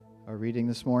Our reading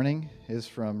this morning is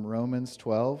from Romans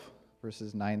 12,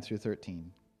 verses 9 through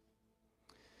 13.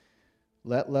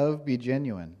 Let love be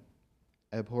genuine.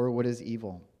 Abhor what is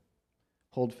evil.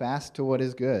 Hold fast to what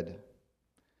is good.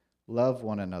 Love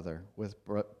one another with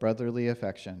brotherly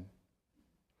affection.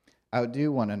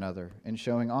 Outdo one another in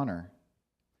showing honor.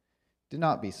 Do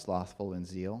not be slothful in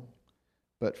zeal,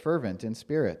 but fervent in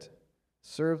spirit.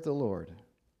 Serve the Lord.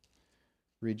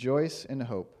 Rejoice in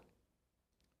hope.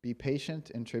 Be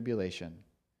patient in tribulation.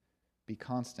 Be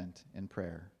constant in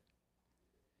prayer.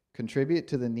 Contribute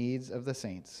to the needs of the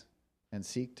saints and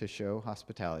seek to show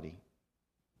hospitality.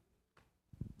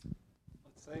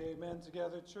 Let's say amen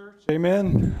together, church.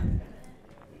 Amen.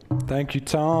 Thank you,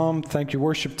 Tom. Thank you,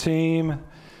 worship team.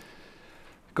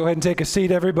 Go ahead and take a seat,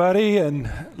 everybody, and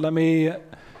let me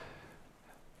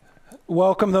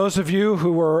welcome those of you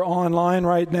who are online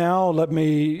right now. Let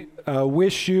me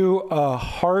wish you a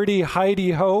hearty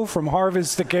Heidi-ho from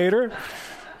Harvest Decatur.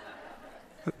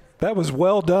 That was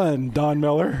well done, Don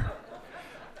Miller.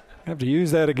 I have to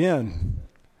use that again.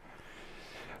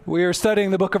 We are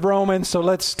studying the book of Romans, so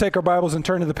let's take our Bibles and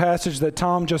turn to the passage that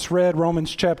Tom just read,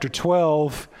 Romans chapter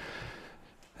 12.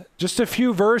 Just a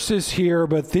few verses here,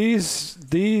 but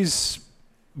these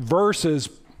verses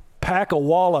pack a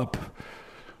wallop.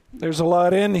 There's a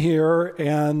lot in here,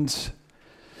 and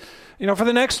for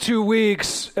the next 2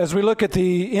 weeks, as we look at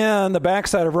the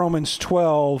backside of Romans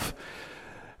 12,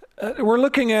 we're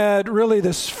looking at really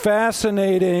this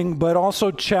fascinating but also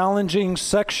challenging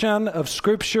section of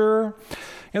Scripture.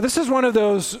 This is one of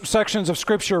those sections of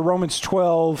Scripture, Romans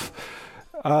 12,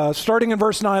 starting in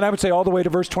verse 9, I would say all the way to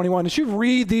verse 21. As you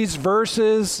read these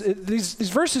verses, these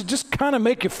verses just kind of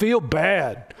make you feel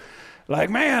bad. Like,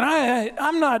 man,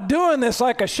 I'm not doing this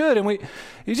like I should. And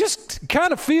you just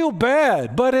kind of feel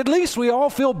bad, but at least we all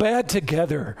feel bad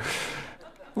together.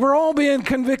 We're all being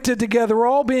convicted together. We're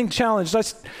all being challenged.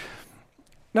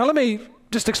 Now, let me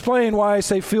just explain why I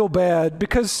say feel bad,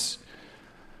 because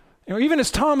even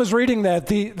as Tom is reading that,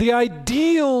 the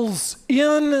ideals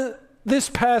in this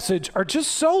passage are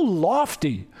just so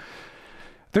lofty.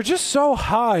 They're just so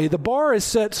high. The bar is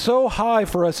set so high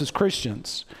for us as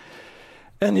Christians.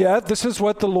 And yet, this is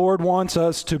what the Lord wants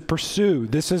us to pursue.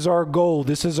 This is our goal.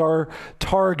 This is our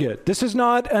target. This is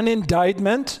not an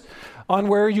indictment on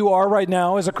where you are right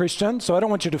now as a Christian. So I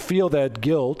don't want you to feel that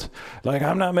guilt, like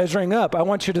I'm not measuring up. I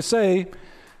want you to say,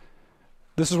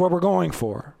 this is what we're going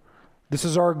for. This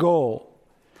is our goal.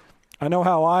 I know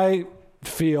how I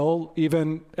feel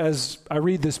even as I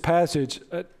read this passage.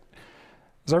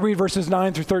 As I read verses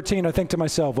 9 through 13, I think to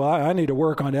myself, well, I need to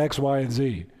work on X, Y, and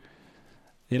Z.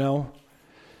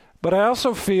 But I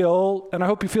also feel, and I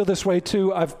hope you feel this way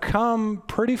too, I've come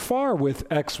pretty far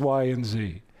with X, Y, and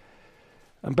Z.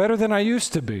 I'm better than I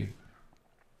used to be.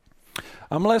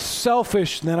 I'm less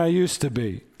selfish than I used to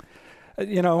be.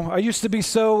 I used to be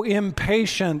so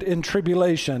impatient in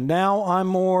tribulation. Now I'm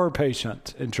more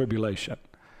patient in tribulation.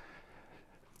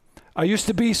 I used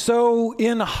to be so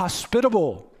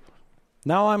inhospitable.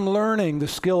 Now I'm learning the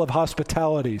skill of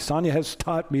hospitality. Sonia has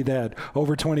taught me that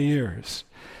over 20 years.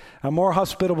 I'm more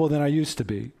hospitable than I used to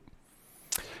be.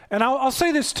 And I'll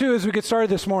say this too as we get started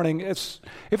this morning. If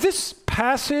this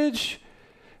passage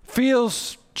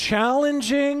feels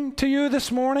challenging to you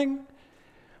this morning,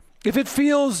 if it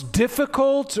feels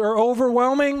difficult or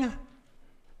overwhelming,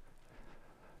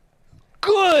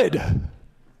 good.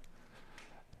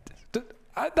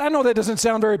 I know that doesn't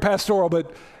sound very pastoral,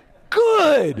 but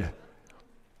good.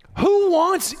 Who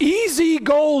wants easy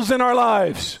goals in our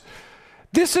lives?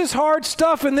 This is hard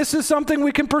stuff, and this is something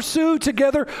we can pursue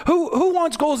together. Who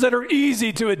wants goals that are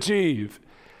easy to achieve?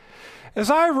 As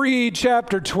I read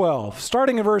chapter 12,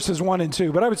 starting in verses 1 and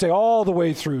 2, but I would say all the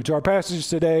way through to our passage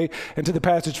today and to the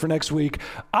passage for next week,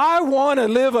 I want to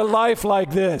live a life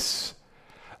like this.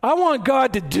 I want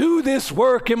God to do this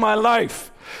work in my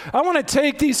life. I want to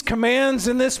take these commands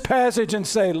in this passage and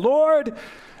say, Lord,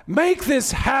 make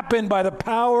this happen by the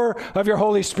power of your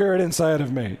Holy Spirit inside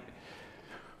of me.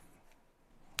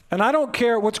 And I don't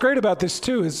care. What's great about this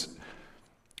too is,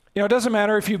 it doesn't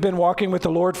matter if you've been walking with the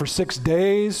Lord for 6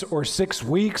 days or 6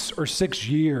 weeks or 6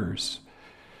 years.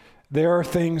 There are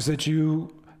things that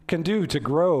you can do to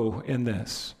grow in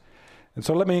this. And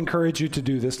so let me encourage you to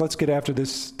do this. Let's get after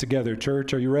this together,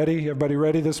 church. Are you ready? Everybody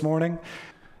ready this morning?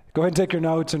 Go ahead and take your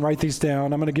notes and write these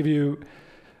down. I'm going to give you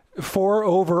 4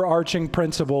 overarching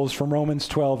principles from Romans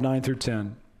 12, 9 through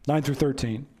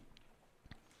 13.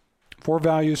 4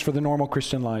 values for the normal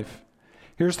Christian life.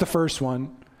 Here's the first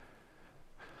one.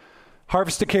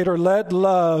 Harvest Decatur, let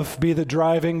love be the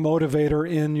driving motivator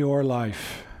in your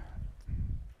life.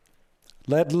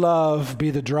 Let love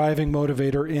be the driving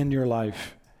motivator in your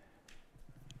life.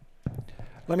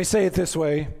 Let me say it this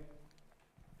way.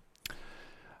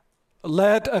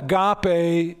 Let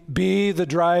agape be the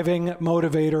driving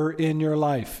motivator in your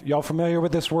life. Y'all familiar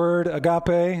with this word,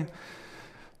 agape?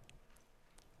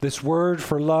 This word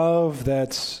for love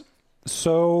that's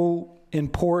so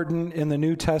important in the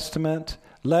New Testament.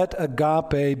 Let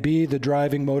agape be the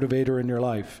driving motivator in your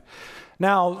life.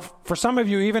 Now, for some of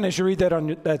you, even as you read that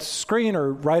on that screen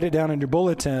or write it down in your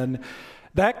bulletin,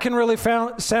 that can really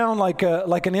sound like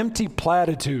an empty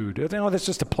platitude. You know, that's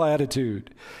just a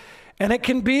platitude. And it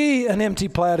can be an empty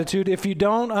platitude if you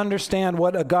don't understand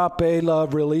what agape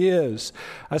love really is.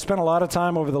 I spent a lot of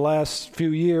time over the last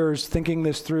few years thinking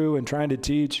this through and trying to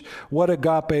teach what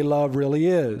agape love really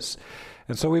is.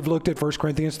 And so we've looked at 1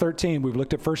 Corinthians 13, we've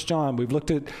looked at 1 John, we've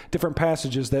looked at different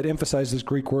passages that emphasize this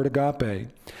Greek word agape.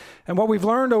 And what we've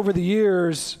learned over the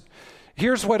years,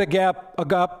 here's what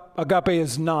agape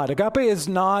is not. Agape is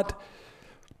not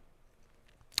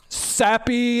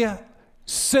sappy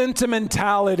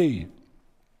sentimentality.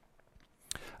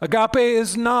 Agape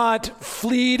is not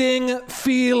fleeting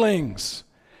feelings.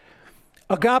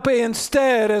 Agape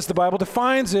instead, as the Bible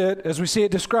defines it, as we see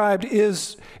it described,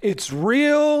 it's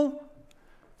real,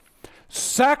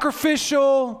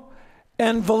 sacrificial,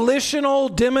 and volitional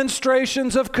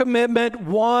demonstrations of commitment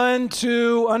one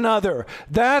to another.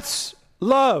 That's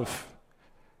love.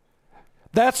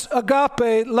 That's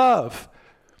agape love.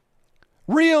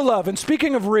 Real love. And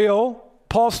speaking of real,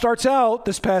 Paul starts out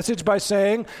this passage by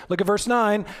saying, look at verse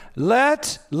 9,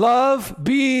 let love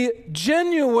be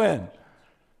genuine.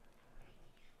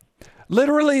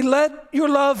 Literally, let your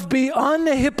love be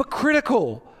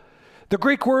unhypocritical. The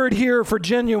Greek word here for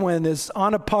genuine is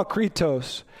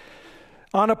anapokritos.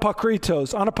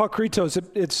 Anapokritos.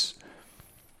 It's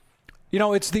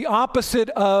the opposite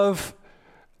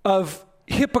of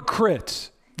hypocrite.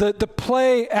 The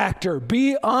play actor.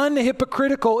 Be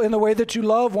unhypocritical in the way that you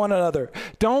love one another.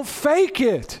 Don't fake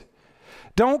it.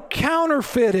 Don't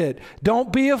counterfeit it.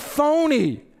 Don't be a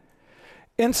phony.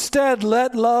 Instead,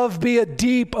 let love be a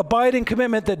deep, abiding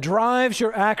commitment that drives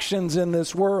your actions in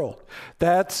this world.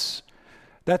 That's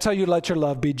how you let your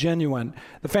love be genuine.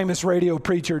 The famous radio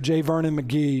preacher J. Vernon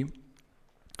McGee,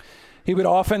 he would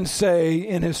often say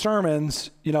in his sermons,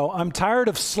 I'm tired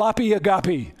of sloppy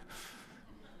agape.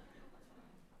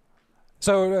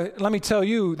 So let me tell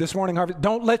you this morning, Harvey,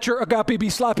 don't let your agape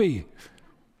be sloppy.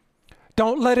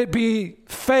 Don't let it be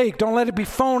fake. Don't let it be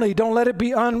phony. Don't let it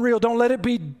be unreal. Don't let it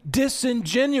be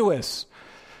disingenuous.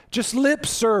 Just lip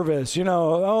service,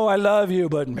 oh, I love you,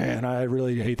 but man, I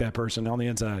really hate that person on the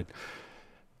inside.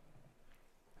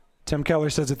 Tim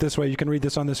Keller says it this way. You can read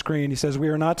this on the screen. He says, we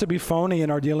are not to be phony in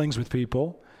our dealings with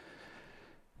people.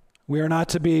 We are not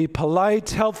to be polite,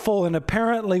 helpful, and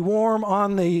apparently warm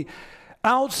on the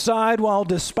outside while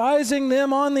despising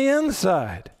them on the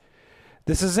inside.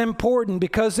 This is important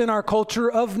because in our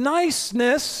culture of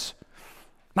niceness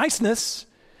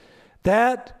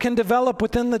that can develop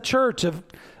within the church, a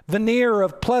veneer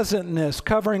of pleasantness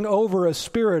covering over a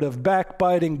spirit of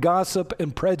backbiting, gossip,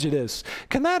 and prejudice.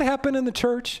 Can that happen in the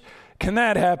church? Can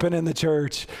that happen in the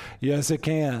church? Yes, it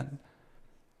can.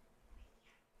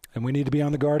 And we need to be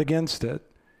on the guard against it.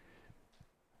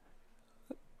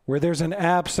 Where there's an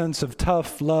absence of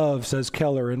tough love, says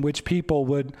Keller, in which people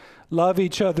would love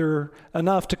each other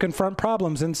enough to confront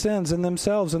problems and sins in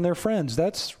themselves and their friends.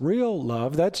 That's real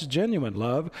love. That's genuine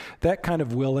love. That kind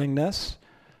of willingness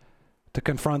to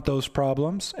confront those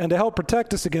problems. And to help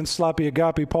protect us against sloppy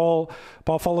agape, Paul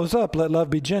follows up, let love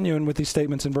be genuine, with these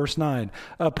statements in verse 9.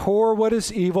 Abhor what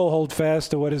is evil, hold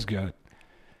fast to what is good.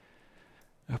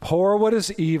 Abhor what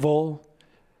is evil,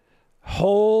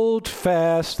 hold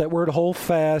fast. That word hold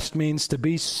fast means to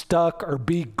be stuck or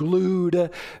be glued.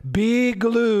 Be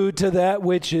glued to that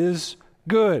which is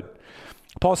good.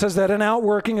 Paul says that an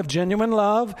outworking of genuine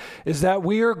love is that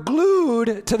we are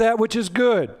glued to that which is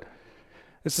good.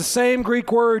 It's the same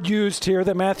Greek word used here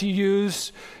that Matthew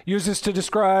uses to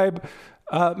describe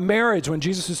marriage. When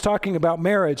Jesus is talking about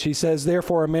marriage, he says,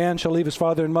 therefore a man shall leave his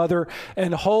father and mother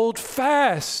and hold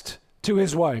fast to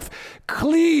his wife.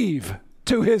 Cleave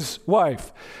to his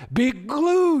wife. Be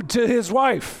glued to his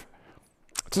wife.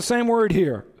 It's the same word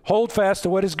here. Hold fast to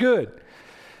what is good.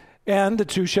 And the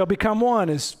two shall become one,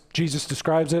 as Jesus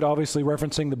describes it, obviously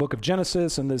referencing the book of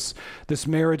Genesis and this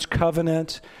marriage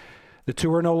covenant. The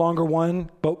two are no longer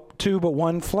two, but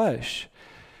one flesh.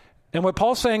 And what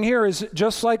Paul's saying here is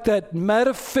just like that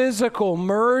metaphysical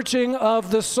merging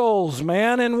of the souls,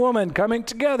 man and woman coming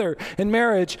together in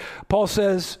marriage, Paul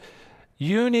says,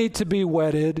 you need to be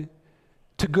wedded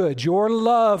to good. Your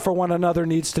love for one another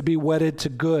needs to be wedded to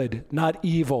good, not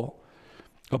evil.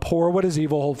 Abhor what is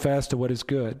evil, hold fast to what is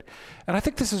good. And I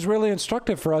think this is really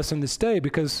instructive for us in this day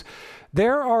because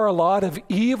there are a lot of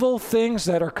evil things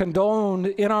that are condoned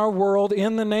in our world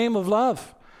in the name of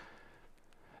love.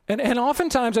 And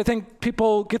oftentimes I think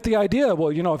people get the idea, well,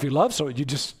 if you love, so you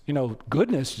just,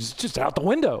 goodness is just out the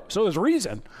window. So is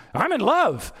reason. I'm in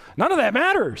love. None of that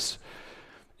matters.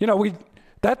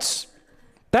 That's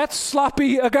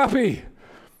sloppy agape.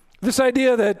 This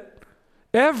idea that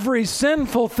every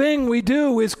sinful thing we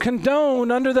do is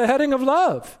condoned under the heading of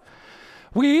love.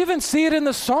 We even see it in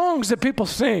the songs that people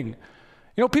sing.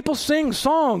 People sing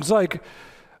songs like,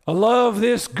 a love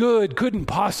this good couldn't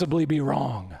possibly be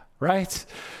wrong, right?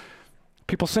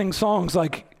 People sing songs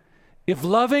like, if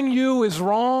loving you is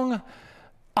wrong,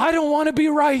 I don't want to be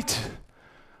right.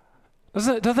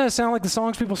 Doesn't that sound like the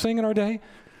songs people sing in our day?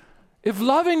 If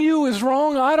loving you is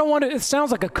wrong, I don't want to. It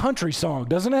sounds like a country song,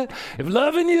 doesn't it? If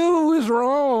loving you is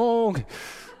wrong.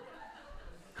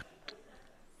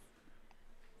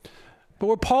 But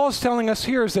what Paul's telling us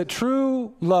here is that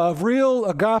true love, real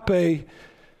agape,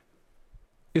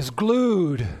 is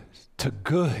glued to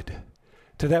good,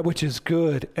 to that which is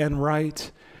good and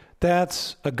right.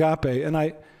 That's agape.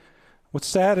 And what's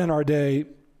sad in our day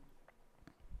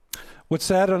is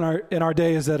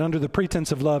that under the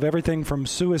pretense of love, everything from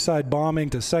suicide bombing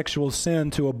to sexual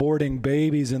sin to aborting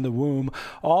babies in the womb,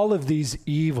 all of these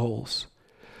evils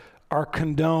are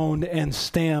condoned and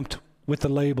stamped with the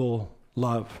label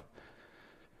love.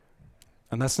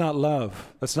 And that's not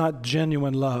love. That's not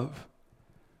genuine love.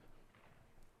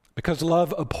 Because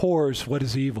love abhors what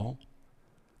is evil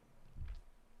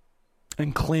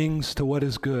and clings to what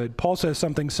is good. Paul says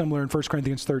something similar in 1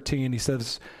 Corinthians 13. He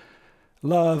says,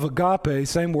 love, agape,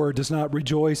 same word, does not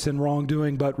rejoice in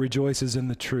wrongdoing, but rejoices in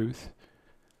the truth.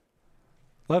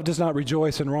 Love does not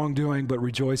rejoice in wrongdoing, but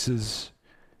rejoices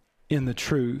in the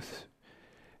truth.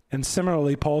 And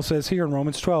similarly, Paul says here in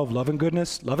Romans 12, love and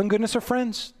goodness are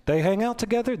friends. They hang out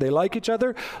together. They like each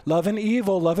other. Love and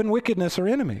evil, love and wickedness are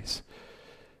enemies.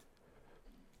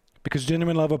 Because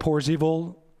genuine love abhors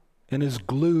evil and is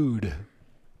glued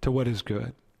to what is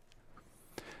good.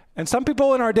 And some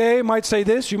people in our day might say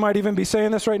this. You might even be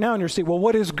saying this right now in your seat. Well,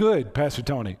 what is good, Pastor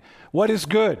Tony? What is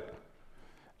good?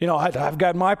 I've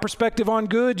got my perspective on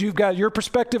good. You've got your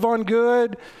perspective on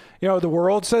good. The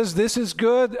world says this is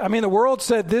good. The world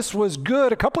said this was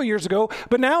good a couple of years ago,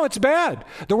 but now it's bad.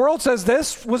 The world says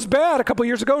this was bad a couple of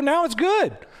years ago. Now it's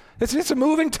good. It's a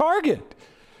moving target.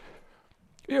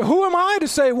 Who am I to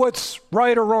say what's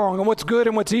right or wrong and what's good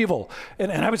and what's evil?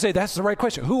 And I would say that's the right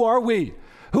question. Who are we?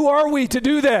 Who are we to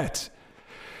do that?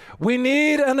 We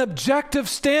need an objective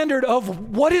standard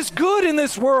of what is good in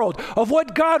this world, of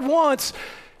what God wants,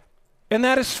 and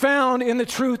that is found in the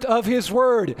truth of His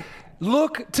Word.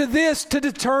 Look to this to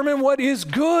determine what is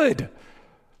good.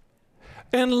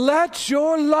 And let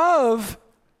your love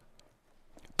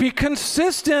be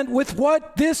consistent with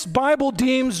what this Bible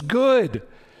deems good.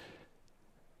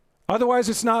 Otherwise,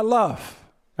 it's not love.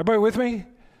 Everybody with me?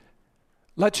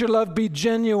 Let your love be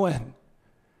genuine.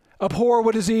 Abhor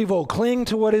what is evil. Cling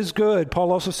to what is good.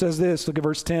 Paul also says this. Look at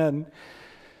verse 10.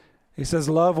 He says,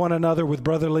 love one another with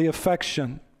brotherly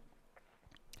affection.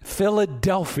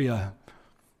 Philadelphia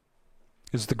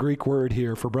is the Greek word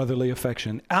here for brotherly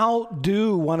affection.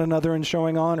 Outdo one another in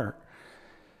showing honor.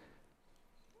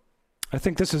 I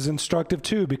think this is instructive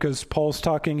too, because Paul's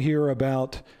talking here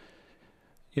about,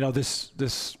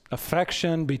 this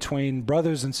affection between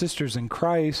brothers and sisters in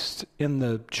Christ in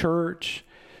the church,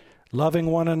 loving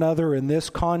one another in this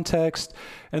context.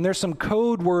 And there's some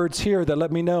code words here that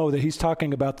let me know that he's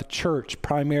talking about the church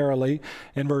primarily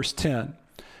in verse 10.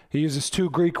 He uses two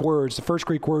Greek words. The first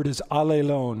Greek word is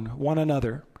allelon, one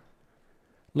another.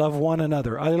 Love one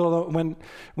another.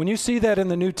 When you see that in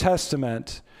the New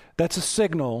Testament, that's a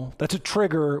signal, that's a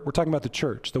trigger. We're talking about the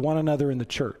church, the one another in the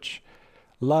church.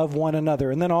 Love one another.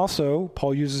 And then also,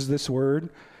 Paul uses this word,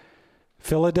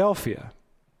 Philadelphia.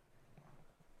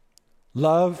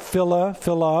 Love,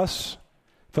 philos,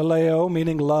 phileo,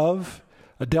 meaning love.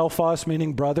 Adelphos,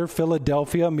 meaning brother.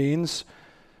 Philadelphia means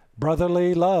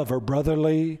brotherly love or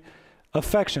brotherly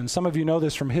affection. Some of you know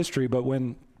this from history, but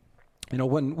when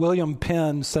William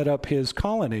Penn set up his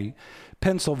colony,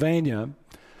 Pennsylvania,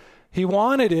 he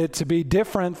wanted it to be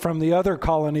different from the other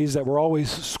colonies that were always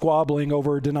squabbling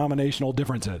over denominational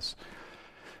differences.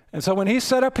 And so when he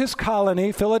set up his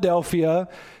colony, Philadelphia,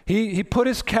 he put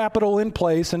his capital in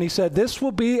place and he said, this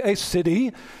will be a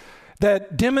city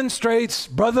that demonstrates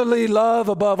brotherly love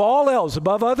above all else,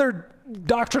 above other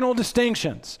doctrinal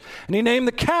distinctions. And he named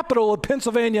the capital of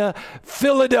Pennsylvania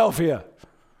Philadelphia.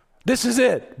 This is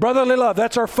it. Brotherly love.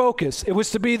 That's our focus. It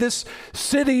was to be this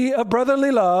city of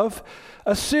brotherly love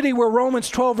a city where Romans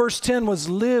 12 verse 10 was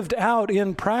lived out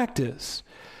in practice.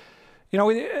 You know,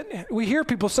 we hear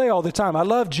people say all the time, I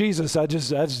love Jesus, I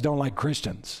just don't like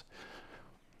Christians.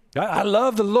 I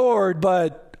love the Lord,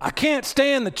 but I can't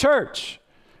stand the church.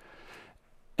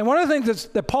 And one of the things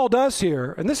that Paul does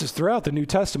here, and this is throughout the New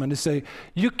Testament, is say,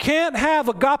 you can't have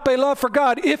agape love for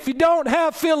God if you don't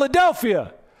have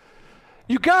Philadelphia.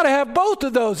 You got to have both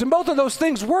of those, and both of those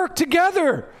things work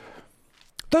together.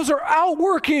 Those are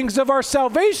outworkings of our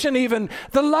salvation, even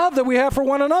the love that we have for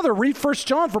one another. Read 1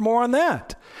 John for more on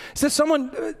that.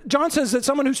 John says that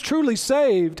someone who's truly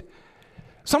saved,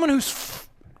 someone who's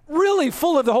really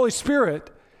full of the Holy Spirit,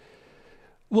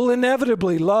 will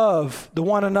inevitably love the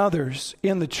one another's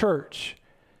in the church.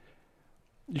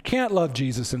 You can't love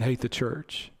Jesus and hate the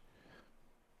church.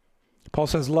 Paul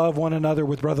says, love one another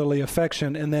with brotherly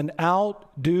affection, and then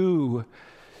outdo.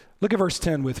 Look at verse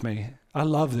 10 with me. I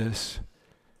love this.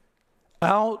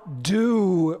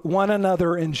 Outdo one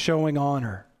another in showing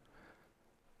honor.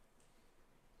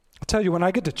 I'll tell you, when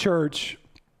I get to church,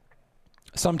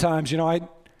 sometimes,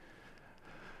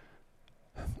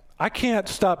 I can't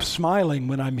stop smiling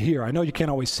when I'm here. I know you can't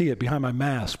always see it behind my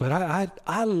mask, but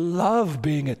I love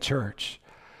being at church.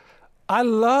 I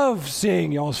love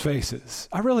seeing y'all's faces.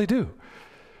 I really do.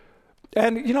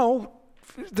 And,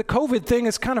 the COVID thing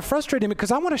is kind of frustrating me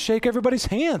because I want to shake everybody's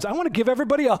hands. I want to give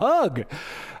everybody a hug.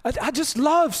 I just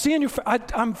love seeing you.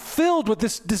 I'm filled with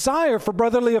this desire for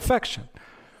brotherly affection.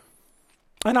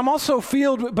 And I'm also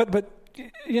filled, but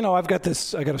I got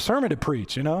a sermon to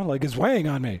preach, like it's weighing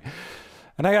on me.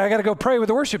 And I got to go pray with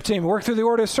the worship team, work through the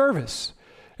order of service.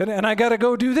 And I got to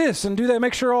go do this and do that,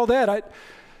 make sure all that.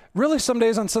 Really, some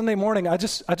days on Sunday morning, I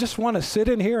just want to sit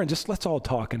in here and just let's all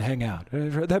talk and hang out.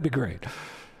 That'd be great.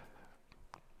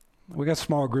 We got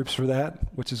small groups for that,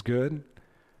 which is good.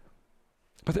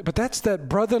 But that's that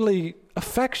brotherly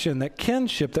affection, that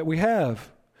kinship that we have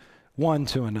one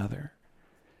to another.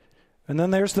 And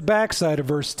then there's the backside of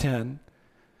verse 10.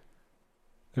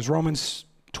 There's Romans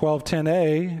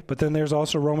 12:10a, but then there's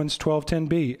also Romans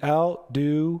 12:10b.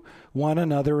 Outdo one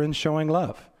another in showing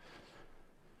love.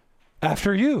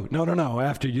 After you. No,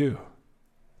 after you.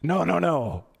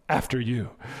 No, after you.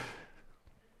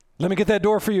 Let me get that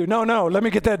door for you. No, let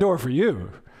me get that door for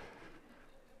you.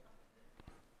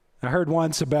 I heard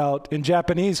once about, in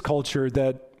Japanese culture,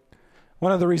 that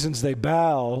one of the reasons they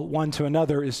bow one to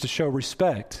another is to show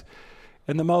respect.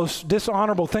 And the most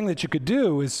dishonorable thing that you could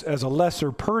do is, as a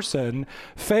lesser person,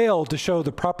 fail to show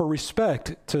the proper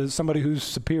respect to somebody who's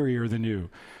superior than you.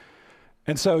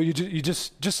 And so you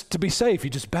just to be safe, you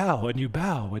just bow and you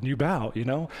bow and you bow,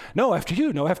 No, after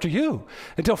you, no, after you.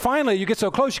 Until finally you get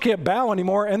so close you can't bow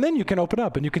anymore, and then you can open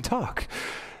up and you can talk.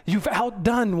 You've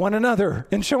outdone one another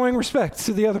in showing respect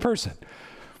to the other person.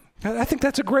 I think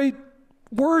that's a great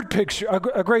word picture,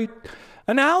 a great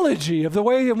analogy of the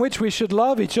way in which we should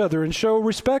love each other and show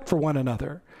respect for one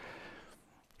another.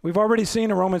 We've already seen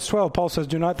in Romans 12, Paul says,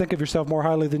 do not think of yourself more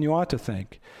highly than you ought to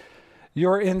think.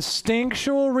 Your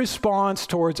instinctual response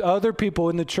towards other people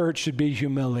in the church should be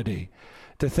humility,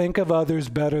 to think of others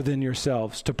better than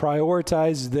yourselves, to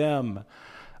prioritize them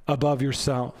above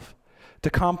yourself, to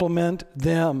compliment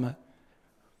them.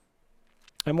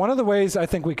 And one of the ways I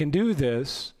think we can do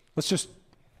this, let's just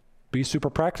be super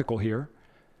practical here,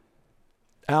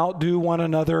 outdo one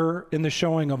another in the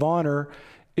showing of honor,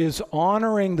 is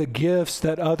honoring the gifts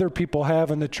that other people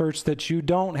have in the church that you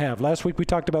don't have. Last week we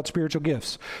talked about spiritual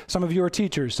gifts. Some of you are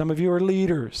teachers, some of you are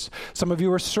leaders, some of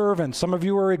you are servants, some of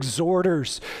you are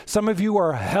exhorters, some of you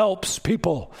are helps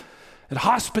people and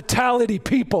hospitality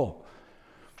people.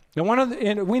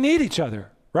 And we need each other,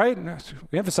 right?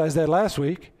 We emphasized that last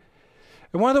week.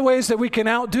 And one of the ways that we can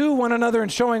outdo one another in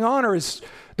showing honor is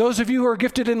those of you who are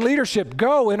gifted in leadership,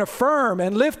 go and affirm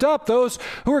and lift up those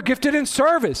who are gifted in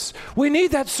service. We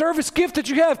need that service gift that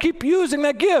you have. Keep using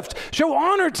that gift. Show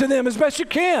honor to them as best you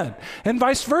can, and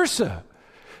vice versa.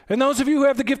 And those of you who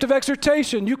have the gift of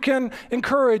exhortation, you can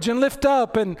encourage and lift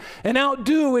up and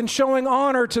outdo in showing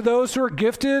honor to those who are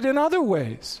gifted in other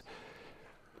ways.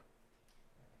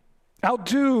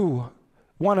 Outdo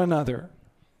one another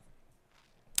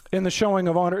in the showing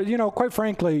of honor. Quite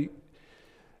frankly,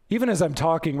 even as I'm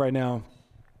talking right now,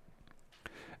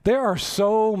 there are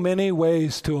so many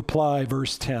ways to apply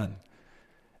verse 10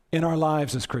 in our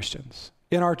lives as Christians,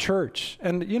 in our church.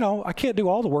 And, I can't do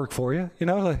all the work for you.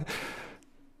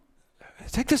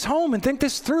 Take this home and think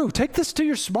this through. Take this to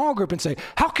your small group and say,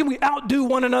 how can we outdo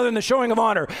one another in the showing of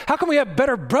honor? How can we have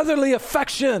better brotherly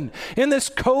affection in this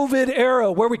COVID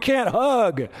era where we can't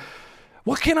hug?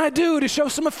 What can I do to show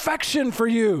some affection for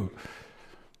you?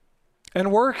 And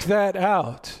work that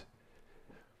out.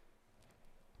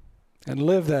 and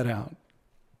live that out.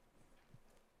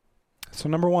 So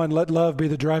number one, let love be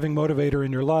the driving motivator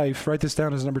in your life. Write this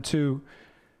down as number two.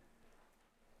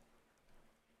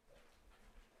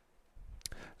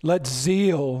 Let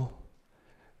zeal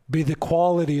be the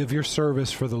quality of your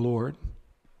service for the Lord.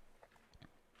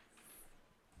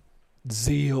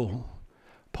 Zeal.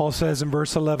 Paul says in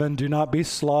verse 11, do not be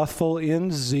slothful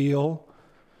in zeal.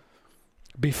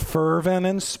 Be fervent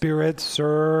in spirit.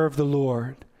 Serve the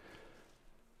Lord.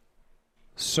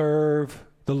 Serve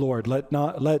the Lord.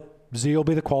 Let zeal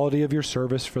be the quality of your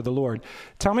service for the Lord.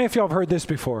 Tell me if y'all have heard this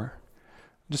before.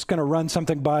 I'm just going to run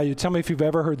something by you. Tell me if you've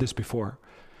ever heard this before.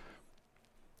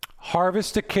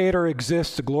 Harvest Decatur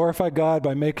exists to glorify God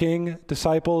by making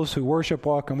disciples who worship,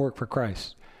 walk, and work for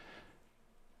Christ.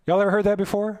 Y'all ever heard that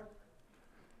before?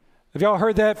 Have y'all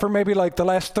heard that for maybe like the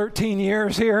last 13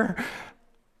 years here?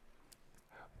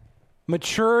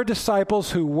 Mature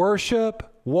disciples who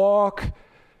worship, walk,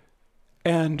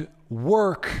 and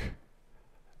work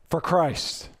for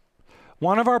Christ.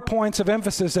 One of our points of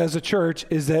emphasis as a church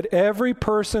is that every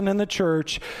person in the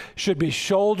church should be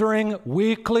shouldering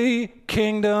weekly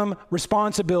kingdom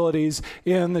responsibilities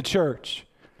in the church.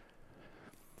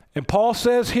 And Paul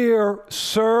says here,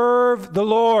 serve the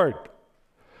Lord.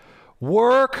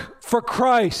 Work for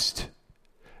Christ.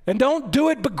 And don't do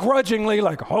it begrudgingly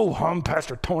like, oh,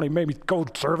 Pastor Tony made me go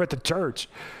serve at the church.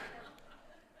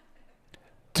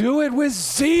 Do it with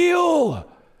zeal.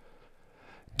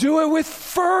 Do it with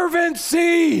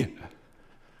fervency.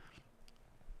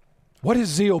 What is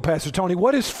zeal, Pastor Tony?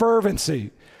 What is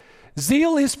fervency?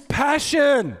 Zeal is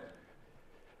passion.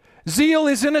 Zeal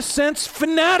is, in a sense,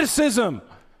 fanaticism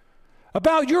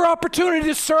about your opportunity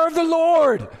to serve the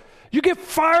Lord. You get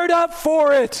fired up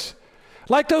for it.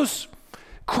 Like those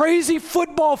crazy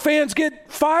football fans get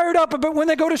fired up about when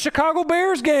they go to Chicago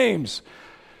Bears games.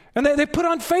 And they put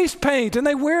on face paint and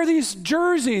they wear these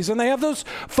jerseys and they have those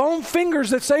foam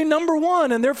fingers that say number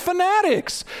 1 and they're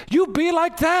fanatics. You be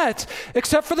like that,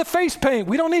 except for the face paint.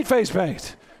 We don't need face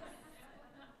paint.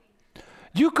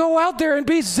 You go out there and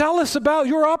be zealous about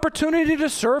your opportunity to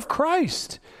serve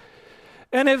Christ.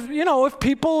 And if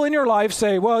people in your life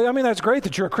say, well, I mean, that's great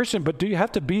that you're a Christian, but do you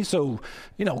have to be so,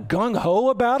 gung-ho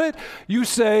about it? You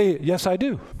say, yes, I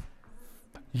do.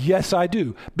 Yes, I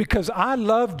do. Because I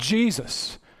love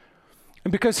Jesus.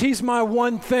 And because he's my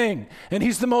one thing, and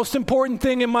he's the most important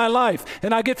thing in my life,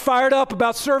 and I get fired up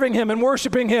about serving him and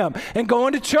worshiping him and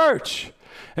going to church,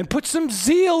 and put some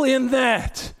zeal in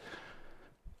that.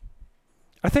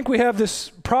 I think we have this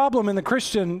problem in the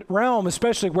Christian realm,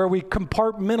 especially where we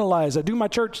compartmentalize. I do my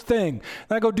church thing,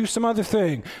 then I go do some other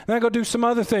thing, then I go do some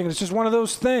other thing. It's just one of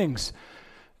those things.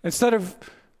 Instead of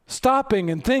stopping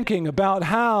and thinking about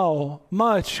how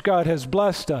much God has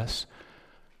blessed us.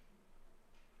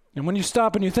 And when you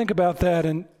stop and you think about that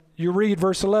and you read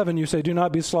verse 11, you say, do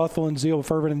not be slothful in zeal,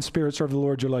 fervent in spirit, serve the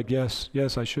Lord. You're like, yes,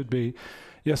 I should be.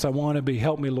 Yes, I want to be.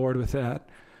 Help me, Lord, with that.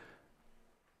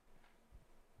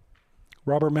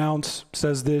 Robert Mounce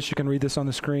says this. You can read this on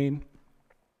the screen.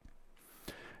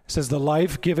 It says, the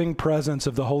life-giving presence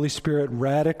of the Holy Spirit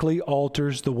radically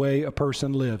alters the way a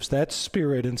person lives. That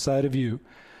spirit inside of you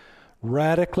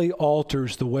radically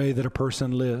alters the way that a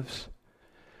person lives.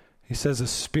 He says a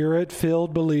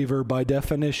spirit-filled believer, by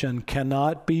definition,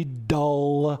 cannot be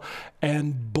dull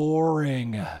and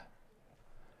boring.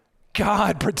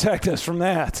 God protect us from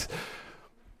that.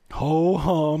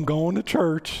 Ho-hum, going to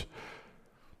church.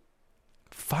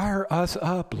 Fire us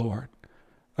up, Lord,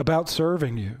 about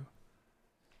serving you.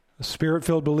 A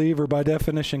spirit-filled believer, by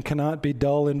definition, cannot be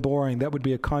dull and boring. That would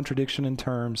be a contradiction in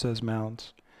terms, says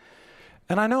Mounce.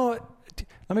 And I know,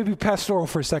 let me be pastoral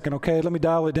for a second, okay? Let me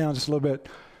dial it down just a little bit.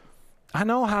 I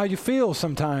know how you feel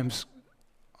sometimes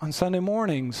on Sunday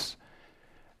mornings.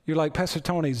 You're like, Pastor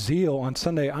Tony, zeal on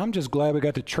Sunday. I'm just glad we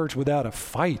got to church without a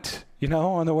fight,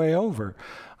 on the way over.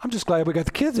 I'm just glad we got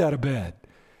the kids out of bed.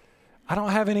 I don't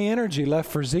have any energy left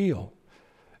for zeal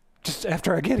just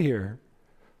after I get here.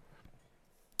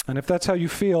 And if that's how you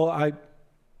feel,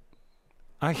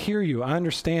 I hear you. I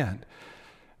understand.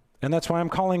 And that's why I'm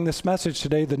calling this message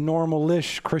today the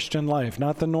normal-ish Christian life,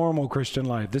 not the normal Christian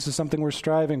life. This is something we're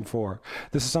striving for.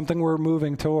 This is something we're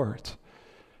moving towards.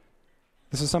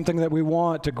 This is something that we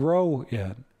want to grow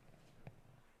in.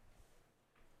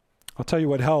 I'll tell you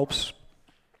what helps.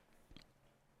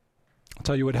 I'll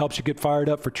tell you what helps you get fired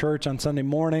up for church on Sunday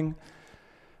morning.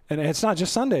 And it's not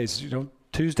just Sundays,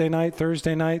 Tuesday night,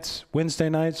 Thursday nights, Wednesday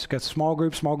nights. You've got small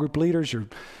group leaders. You're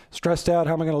stressed out.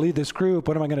 How am I going to lead this group?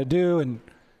 What am I going to do? And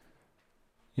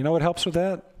you know what helps with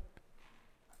that?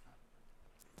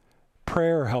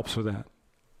 Prayer helps with that.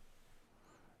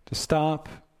 To stop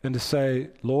and to say,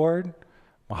 Lord,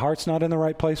 My heart's not in the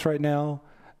right place right now.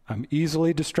 I'm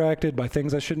easily distracted by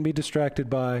things I shouldn't be distracted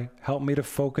by. Help me to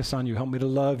focus on you. Help me to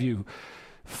love you.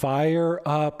 Fire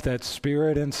up that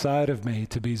spirit inside of me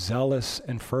to be zealous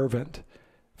and fervent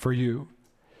for you.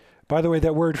 By the way,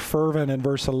 that word fervent in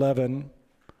verse 11,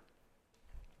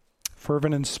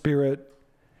 fervent in spirit,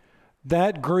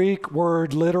 that Greek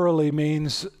word literally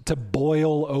means to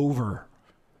boil over.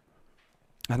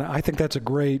 And I think that's a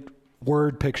great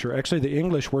word picture. Actually, the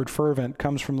English word fervent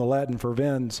comes from the Latin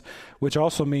fervens, which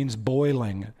also means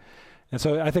boiling. And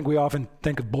so I think we often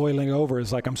think of boiling over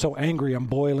as like, I'm so angry, I'm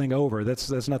boiling over.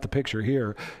 That's not the picture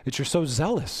here. It's you're so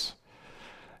zealous.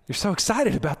 You're so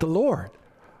excited about the Lord.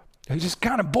 You just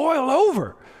kind of boil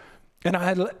over. And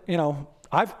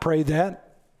I've prayed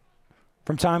that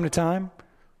from time to time.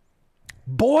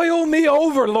 Boil me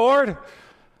over, Lord.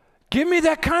 Give me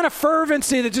that kind of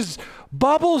fervency that just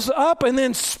bubbles up and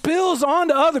then spills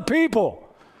onto other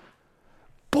people.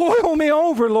 Boil me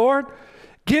over, Lord.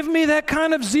 Give me that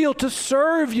kind of zeal to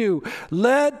serve you.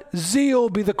 Let zeal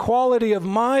be the quality of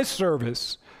my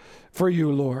service for you,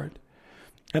 Lord.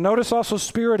 And notice also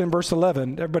spirit in verse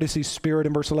 11. Everybody sees spirit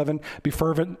in verse 11. Be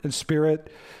fervent in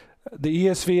spirit. The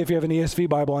ESV, if you have an ESV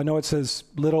Bible, I know it says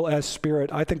little s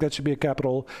spirit. I think that should be a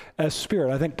capital S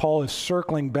spirit. I think Paul is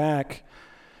circling back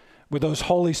with those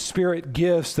Holy Spirit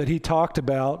gifts that he talked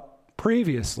about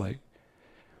previously.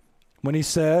 When he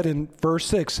said in verse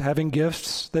 6, having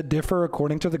gifts that differ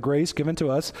according to the grace given to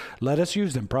us, let us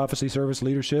use them. Prophecy, service,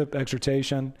 leadership,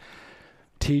 exhortation,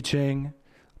 teaching.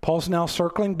 Paul's now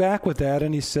circling back with that,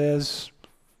 and he says,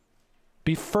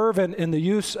 be fervent in the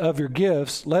use of your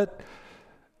gifts.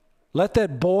 Let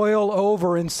that boil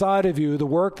over inside of you, the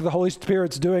work that the Holy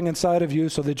Spirit's doing inside of you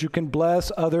so that you can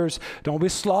bless others. Don't be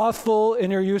slothful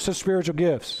in your use of spiritual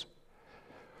gifts.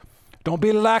 Don't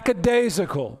be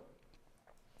lackadaisical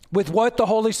with what the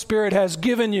Holy Spirit has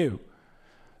given you.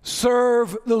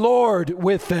 Serve the Lord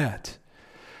with that.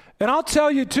 And I'll tell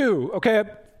you too, okay,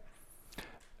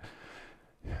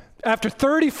 after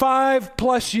 35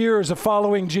 plus years of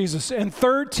following Jesus and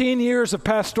 13 years of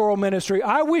pastoral ministry,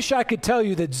 I wish I could tell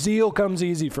you that zeal comes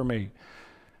easy for me.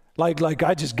 Like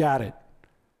I just got it.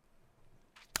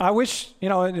 I wish,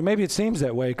 maybe it seems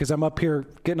that way because I'm up here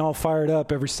getting all fired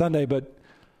up every Sunday, but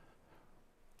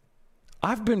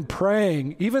I've been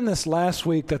praying, even this last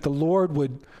week, that the Lord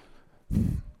would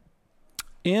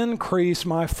increase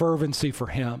my fervency for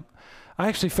Him. I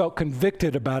actually felt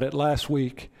convicted about it last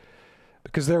week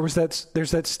because there's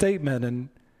that statement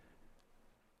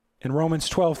in Romans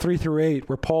 12, 3-8,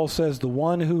 where Paul says, the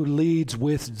one who leads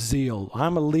with zeal.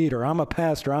 I'm a leader, I'm a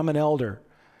pastor, I'm an elder.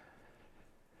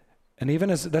 And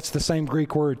that's the same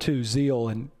Greek word too, zeal.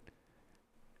 And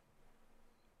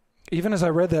even as I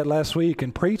read that last week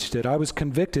and preached it, I was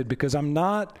convicted because I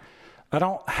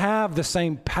don't have the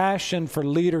same passion for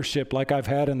leadership like I've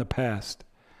had in the past.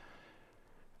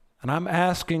 And I'm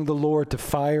asking the Lord to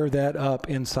fire that up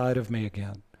inside of me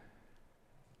again.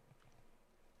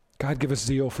 God, give us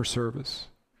zeal for service.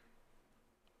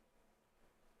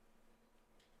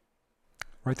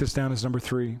 Write this down as number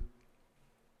 3.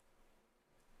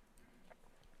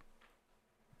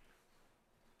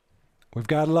 We've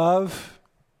got love.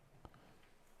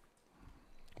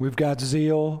 We've got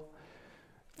zeal.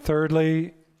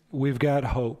 Thirdly, we've got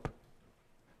hope.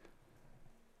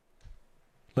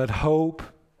 Let hope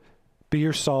be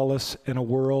your solace in a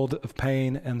world of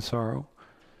pain and sorrow.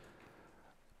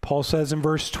 Paul says in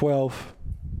verse 12,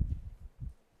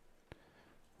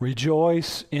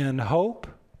 rejoice in hope,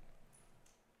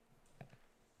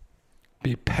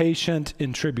 be patient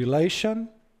in tribulation,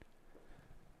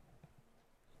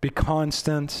 be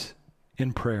constant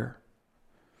in prayer.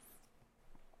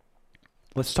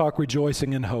 Let's talk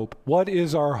rejoicing in hope. What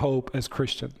is our hope as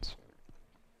Christians?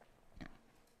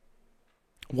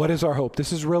 What is our hope?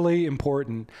 This is really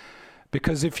important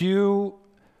because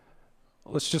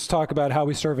let's just talk about how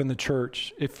we serve in the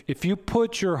church. If you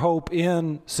put your hope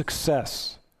in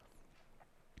success,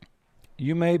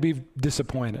 you may be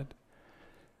disappointed.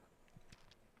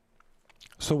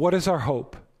 So what is our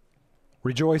hope?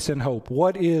 Rejoice in hope.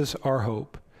 What is our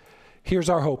hope? Here's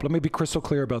our hope. Let me be crystal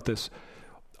clear about this.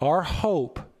 Our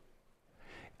hope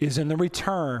is in the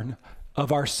return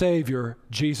of our Savior,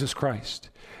 Jesus Christ,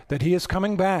 that He is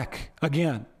coming back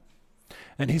again.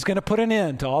 And He's going to put an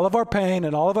end to all of our pain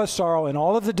and all of our sorrow and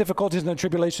all of the difficulties and the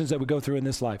tribulations that we go through in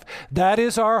this life. That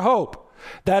is our hope.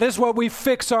 That is what we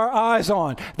fix our eyes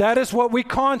on. That is what we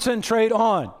concentrate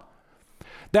on.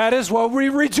 That is what we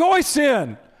rejoice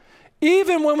in.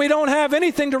 Even when we don't have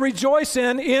anything to rejoice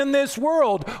in this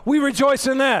world, we rejoice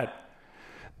in that.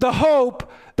 The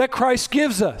hope that Christ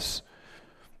gives us.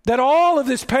 That all of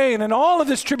this pain and all of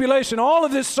this tribulation, all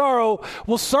of this sorrow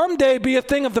will someday be a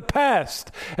thing of the past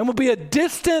and will be a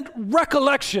distant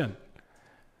recollection.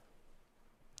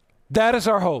 That is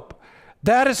our hope.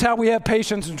 That is how we have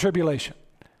patience in tribulation.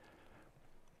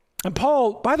 And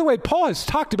Paul, by the way, Paul has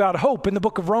talked about hope in the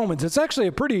book of Romans. It's actually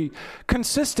a pretty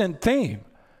consistent theme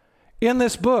in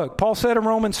this book. Paul said in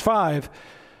Romans 5,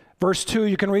 verse 2,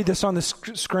 you can read this on the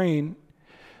screen.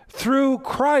 Through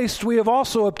Christ, we have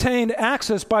also obtained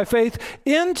access by faith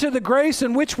into the grace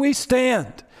in which we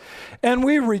stand. And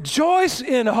we rejoice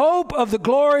in hope of the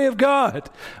glory of God.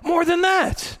 More than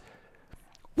that,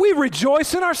 we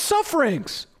rejoice in our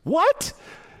sufferings. What?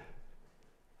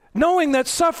 Knowing that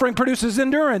suffering produces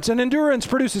endurance, and endurance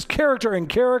produces character, and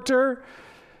character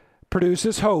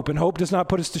produces hope. And hope does not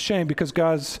put us to shame because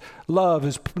God's love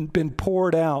has been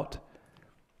poured out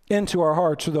into our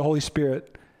hearts through the Holy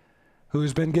Spirit who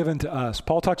has been given to us.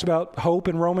 Paul talks about hope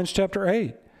in Romans chapter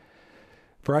 8.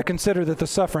 For I consider that the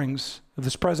sufferings of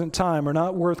this present time are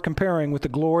not worth comparing with the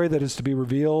glory that is to be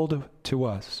revealed to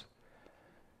us.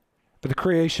 But the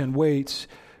creation waits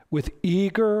with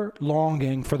eager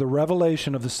longing for the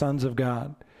revelation of the sons of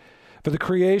God. For the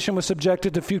creation was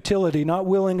subjected to futility, not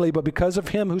willingly, but because of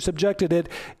him who subjected it,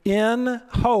 in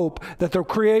hope that the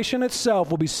creation itself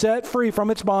will be set free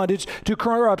from its bondage to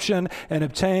corruption and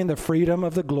obtain the freedom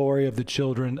of the glory of the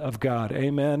children of God.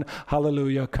 Amen.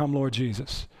 Hallelujah. Come, Lord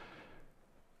Jesus.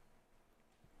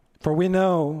 For we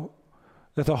know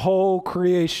that the whole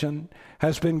creation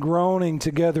has been groaning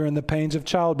together in the pains of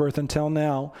childbirth until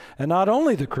now, and not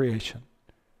only the creation,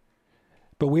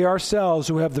 but we ourselves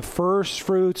who have the first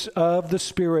fruits of the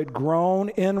Spirit groan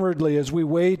inwardly as we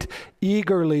wait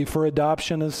eagerly for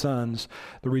adoption as sons,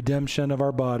 the redemption of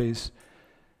our bodies.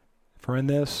 For in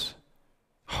this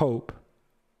hope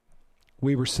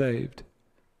we were saved.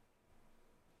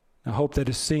 Now, hope that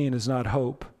is seen is not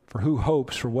hope, for who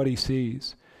hopes for what he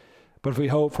sees? But if we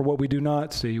hope for what we do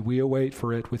not see, we await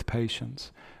for it with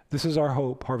patience. This is our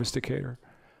hope, Harvest Decatur.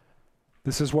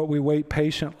 This is what we wait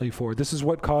patiently for. This is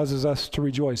what causes us to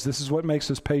rejoice. This is what makes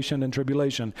us patient in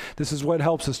tribulation. This is what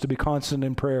helps us to be constant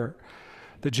in prayer.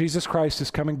 That Jesus Christ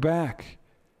is coming back.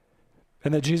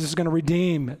 And that Jesus is going to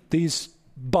redeem these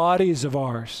bodies of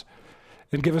ours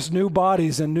and give us new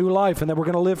bodies and new life. And that we're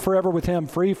going to live forever with him,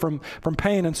 free from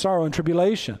pain and sorrow and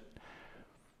tribulation.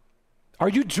 Are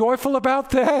you joyful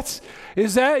about that?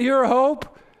 Is that your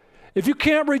hope? If you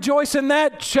can't rejoice in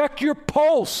that, check your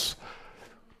pulse.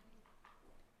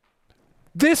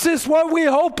 This is what we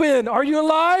hope in. Are you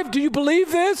alive? Do you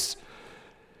believe this?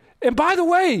 And by the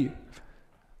way,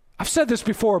 I've said this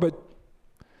before, but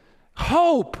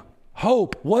hope,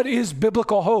 what is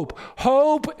biblical hope?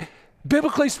 Hope,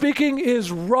 biblically speaking,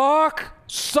 is rock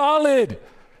solid.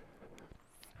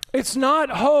 It's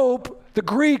not hope. The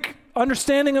Greek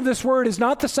understanding of this word is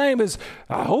not the same as,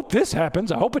 I hope this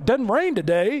happens. I hope it doesn't rain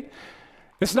today.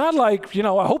 It's not like,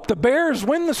 I hope the Bears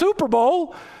win the Super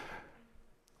Bowl.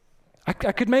 I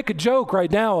could make a joke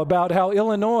right now about how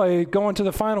Illinois going to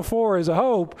the Final Four is a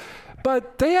hope,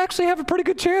 but they actually have a pretty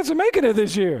good chance of making it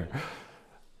this year.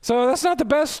 So that's not the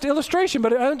best illustration,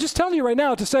 but I'm just telling you right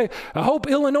now to say, I hope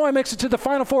Illinois makes it to the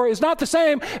Final Four is not the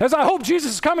same as I hope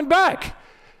Jesus is coming back.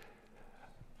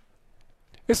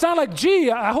 It's not like, gee,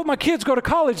 I hope my kids go to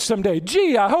college someday.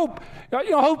 Gee, I hope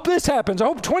this happens. I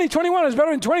hope 2021 is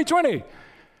better than 2020.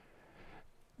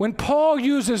 When Paul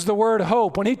uses the word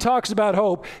hope, when he talks about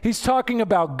hope, he's talking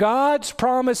about God's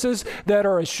promises that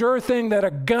are a sure thing that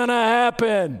are gonna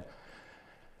happen.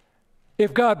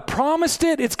 If God promised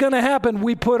it, it's gonna happen.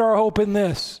 We put our hope in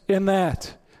this, in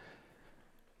that.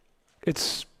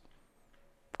 It's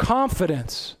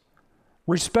confidence,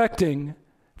 respecting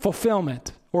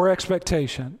fulfillment or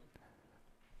expectation.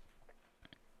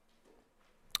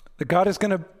 That God is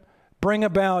going to bring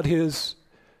about his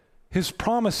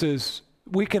promises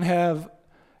we can have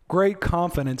great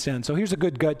confidence in. So here's a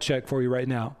good gut check for you right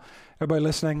now. Everybody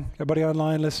listening, everybody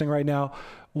online listening right now,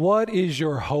 what is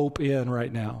your hope in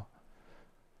right now?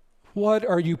 What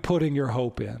are you putting your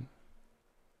hope in?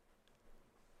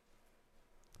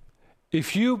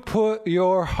 If you put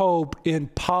your hope in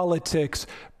politics,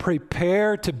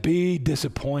 prepare to be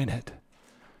disappointed.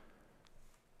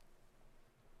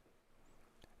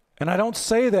 And I don't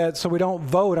say that so we don't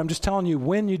vote. I'm just telling you,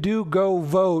 when you do go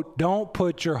vote, don't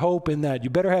put your hope in that.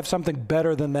 You better have something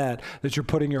better than that you're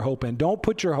putting your hope in. Don't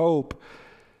put your hope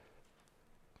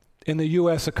in the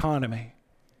U.S. economy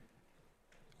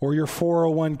or your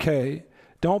 401k.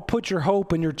 Don't put your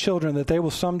hope in your children that they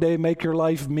will someday make your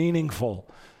life meaningful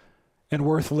and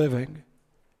worth living.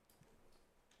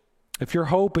 If your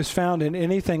hope is found in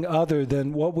anything other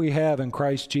than what we have in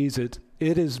Christ Jesus,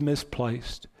 it is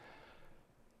misplaced.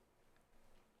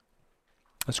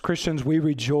 As Christians, we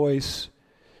rejoice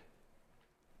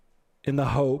in the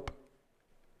hope,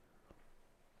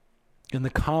 in the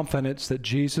confidence that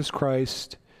Jesus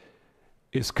Christ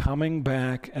is coming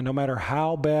back, and no matter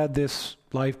how bad this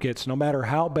life gets, no matter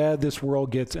how bad this world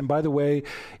gets, and by the way,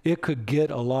 it could get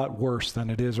a lot worse than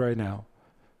it is right now.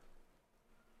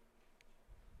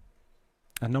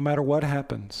 And no matter what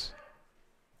happens,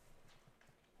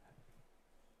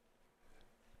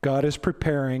 God is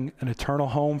preparing an eternal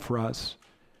home for us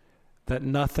that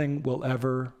nothing will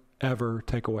ever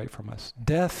take away from us.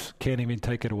 Death can't even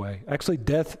take it away. Actually,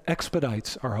 death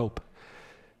expedites our hope.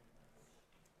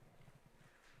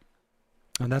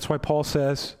 And that's why Paul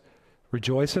says,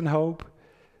 rejoice in hope,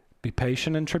 be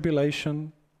patient in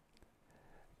tribulation,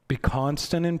 be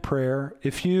constant in prayer.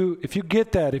 If you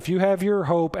get that, if you have your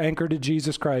hope anchored to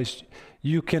Jesus Christ,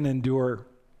 you can endure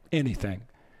anything.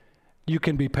 You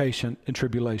can be patient in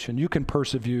tribulation. You can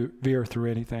persevere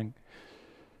through anything.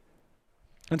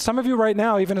 And some of you right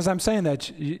now, even as I'm saying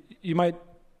that, you might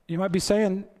be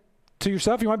saying to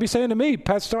yourself, you might be saying to me,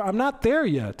 Pastor, I'm not there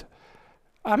yet.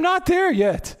 I'm not there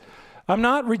yet. I'm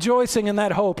not rejoicing in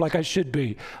that hope like I should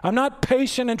be. I'm not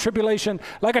patient in tribulation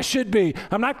like I should be.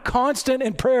 I'm not constant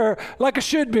in prayer like I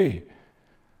should be.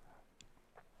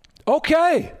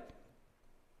 Okay.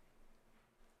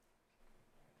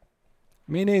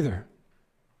 Me neither.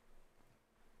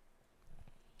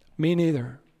 Me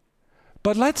neither.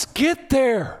 But let's get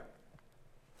there.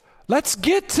 Let's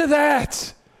get to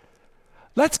that.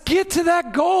 Let's get to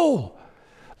that goal.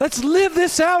 Let's live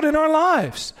this out in our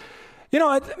lives. You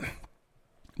know,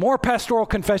 more pastoral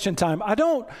confession time. I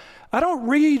don't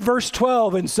read verse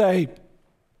 12 and say,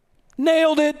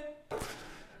 nailed it.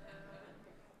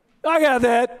 I got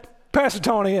that. Pastor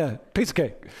Tony, yeah, piece of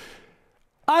cake.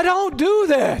 I don't do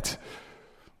that.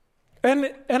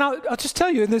 And I'll just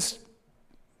tell you, in this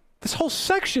whole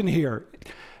section here,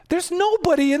 there's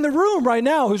nobody in the room right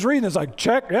now who's reading this like,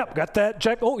 check, yep, got that,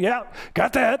 check, oh yeah,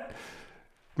 got that.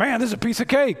 Man, this is a piece of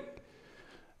cake.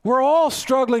 We're all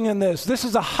struggling in this. This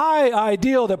is a high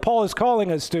ideal that Paul is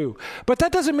calling us to. But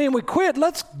that doesn't mean we quit.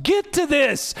 Let's get to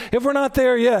this if we're not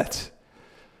there yet.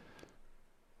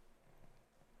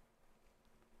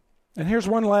 And here's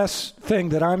one last thing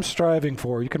that I'm striving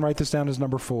for. You can write this down as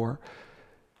number 4.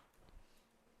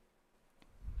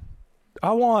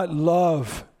 I want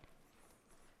love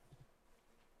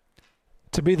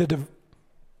to be the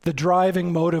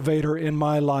driving motivator in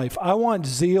my life. I want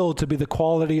zeal to be the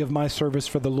quality of my service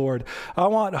for the Lord. I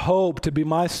want hope to be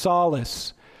my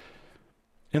solace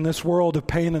in this world of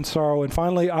pain and sorrow. And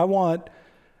finally, I want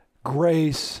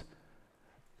grace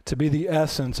to be the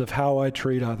essence of how I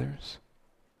treat others.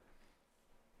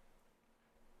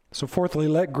 So fourthly,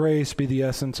 let grace be the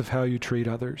essence of how you treat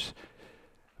others.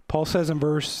 Paul says in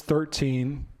verse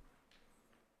 13,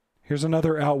 here's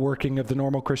another outworking of the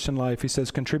normal Christian life. He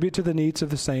says, contribute to the needs of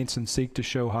the saints and seek to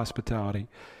show hospitality.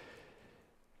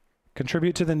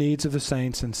 Contribute to the needs of the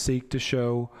saints and seek to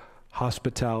show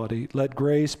hospitality. Let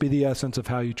grace be the essence of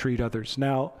how you treat others.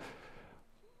 Now,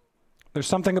 there's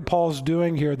something that Paul's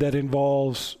doing here that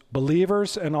involves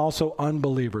believers and also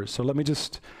unbelievers. So let me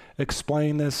just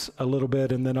explain this a little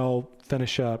bit and then I'll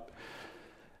finish up.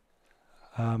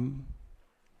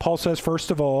 Paul says,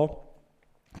 first of all,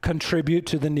 contribute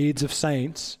to the needs of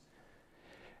saints.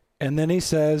 And then he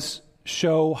says,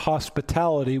 show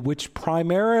hospitality, which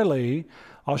primarily,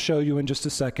 I'll show you in just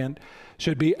a second,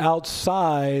 should be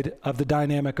outside of the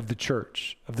dynamic of the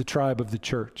church, of the tribe of the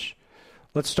church.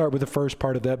 Let's start with the first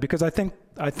part of that, because I think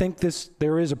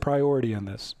there is a priority in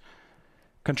this.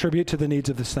 Contribute to the needs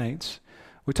of the saints.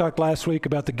 We talked last week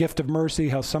about the gift of mercy,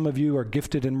 how some of you are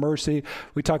gifted in mercy.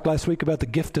 We talked last week about the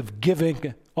gift of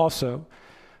giving also.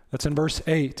 That's in verse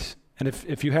 8. And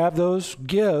if you have those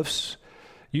gifts,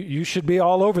 you should be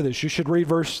all over this. You should read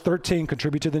verse 13,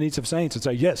 contribute to the needs of saints, and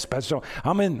say, yes, Pastor,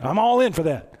 I'm all in for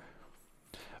that.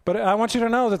 But I want you to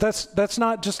know that that's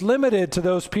not just limited to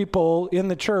those people in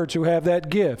the church who have that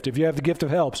gift, if you have the gift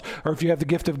of helps or if you have the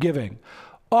gift of giving.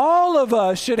 All of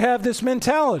us should have this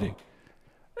mentality.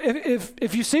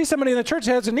 If you see somebody in the church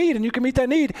that has a need and you can meet that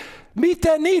need.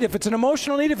 If it's an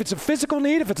emotional need, if it's a physical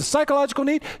need, if it's a psychological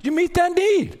need, you meet that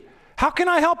need. How can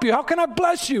I help you? How can I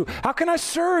bless you? How can I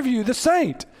serve you, the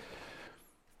saint?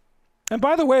 And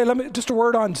by the way, just a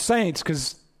word on saints,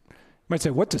 because you might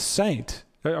say, what's a saint?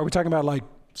 Are we talking about like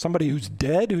somebody who's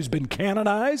dead, who's been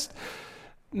canonized?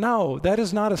 No, that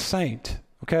is not a saint,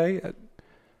 okay?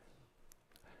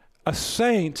 A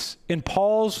saint, in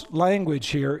Paul's language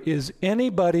here, is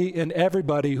anybody and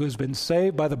everybody who's been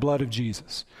saved by the blood of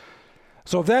Jesus.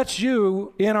 So if that's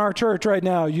you in our church right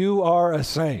now, you are a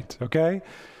saint, okay?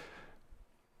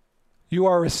 you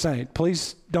are a saint.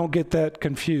 Please don't get that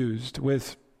confused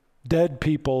with dead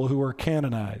people who are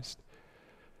canonized.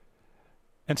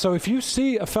 And so if you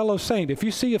see a fellow saint, if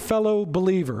you see a fellow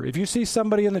believer, if you see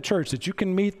somebody in the church that you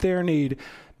can meet their need,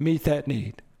 meet that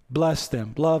need. Bless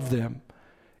them, love them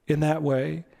in that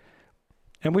way.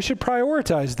 And we should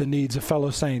prioritize the needs of fellow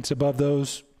saints above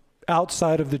those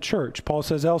outside of the church. Paul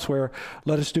says elsewhere,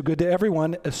 let us do good to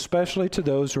everyone, especially to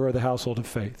those who are the household of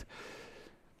faith.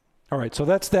 All right, so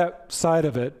that's that side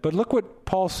of it. But look what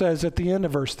Paul says at the end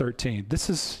of verse 13. This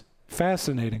is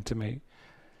fascinating to me.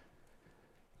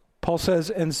 Paul says,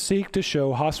 and seek to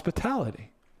show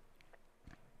hospitality.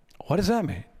 What does that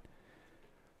mean?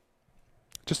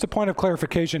 Just a point of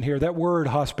clarification here. That word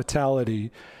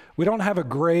hospitality, we don't have a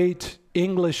great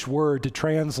English word to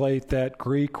translate that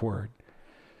Greek word.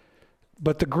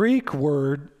 But the Greek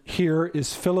word here is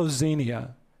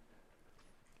philoxenia.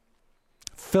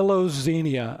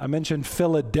 Philoxenia. I mentioned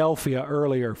Philadelphia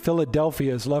earlier.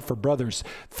 Philadelphia is love for brothers.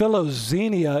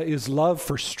 Philoxenia is love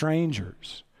for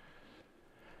strangers.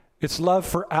 It's love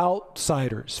for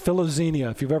outsiders. Philoxenia,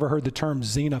 if you've ever heard the term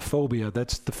xenophobia,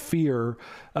 that's the fear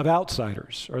of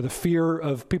outsiders or the fear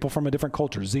of people from a different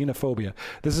culture, xenophobia.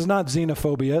 This is not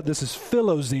xenophobia, this is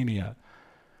philoxenia,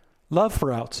 love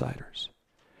for outsiders.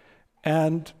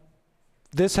 And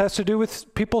this has to do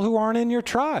with people who aren't in your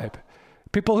tribe.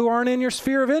 People who aren't in your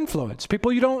sphere of influence,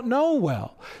 people you don't know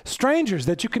well, strangers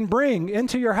that you can bring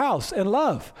into your house and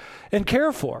love and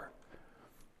care for.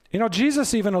 You know,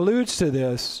 Jesus even alludes to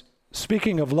this,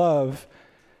 speaking of love.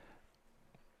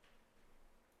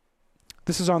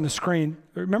 This is on the screen.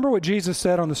 Remember what Jesus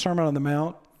said on the Sermon on the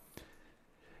Mount?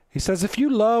 He says, if you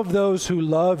love those who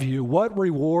love you, what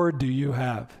reward do you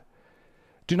have?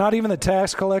 Do not even the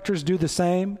tax collectors do the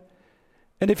same?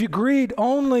 And if you greet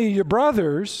only your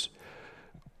brothers,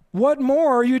 what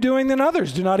more are you doing than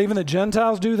others? Do not even the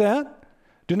Gentiles do that?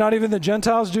 Do not even the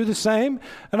Gentiles do the same?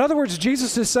 In other words,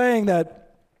 Jesus is saying that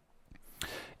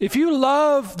if you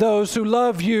love those who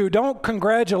love you, don't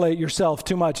congratulate yourself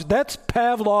too much. That's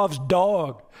Pavlov's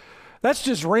dog. That's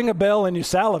just ring a bell and you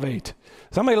salivate.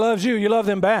 Somebody loves you, you love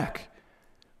them back.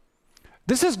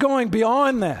 This is going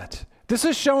beyond that. This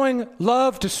is showing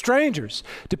love to strangers,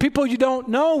 to people you don't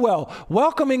know well,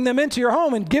 welcoming them into your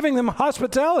home and giving them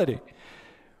hospitality.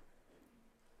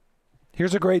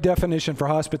 Here's a great definition for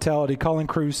hospitality. Colin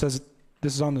Cruz says,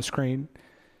 this is on the screen.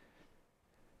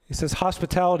 He says,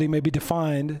 hospitality may be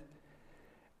defined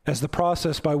as the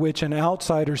process by which an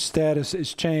outsider's status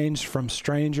is changed from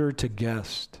stranger to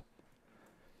guest.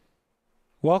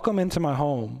 Welcome into my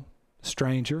home,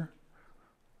 stranger.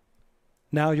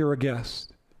 Now you're a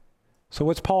guest. So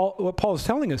what Paul is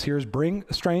telling us here is bring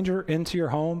a stranger into your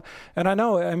home. And I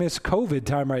know, it's COVID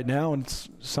time right now, and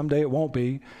someday it won't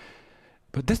be.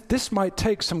 But this might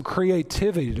take some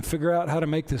creativity to figure out how to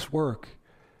make this work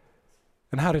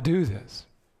and how to do this.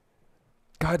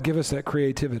 God, give us that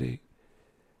creativity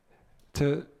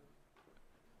to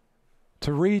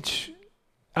reach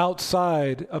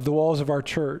outside of the walls of our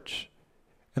church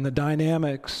and the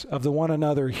dynamics of the one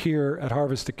another here at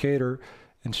Harvest Decatur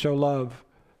and show love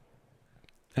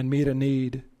and meet a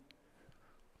need.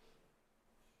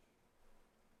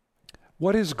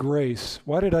 What is grace?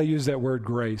 Why did I use that word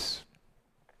grace?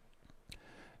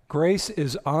 Grace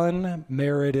is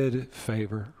unmerited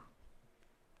favor.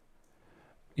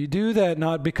 You do that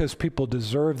not because people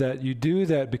deserve that. You do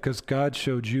that because God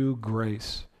showed you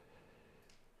grace.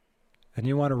 And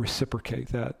you want to reciprocate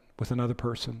that with another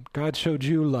person. God showed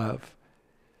you love.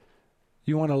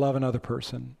 You want to love another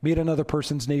person. Meet another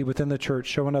person's need within the church.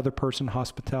 Show another person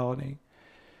hospitality.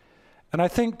 And I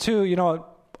think too,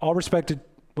 all respect to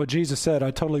what Jesus said.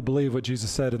 I totally believe what Jesus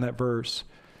said in that verse.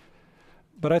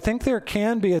 But I think there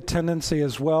can be a tendency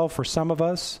as well for some of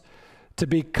us to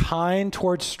be kind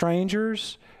towards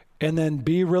strangers and then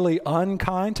be really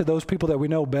unkind to those people that we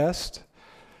know best.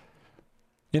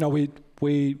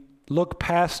 We look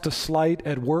past a slight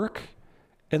at work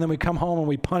and then we come home and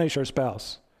we punish our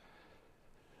spouse.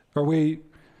 Or we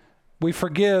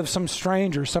forgive some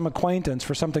stranger, some acquaintance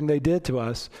for something they did to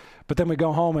us, but then we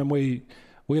go home and we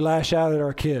lash out at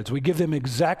our kids. We give them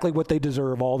exactly what they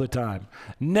deserve all the time.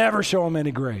 Never show them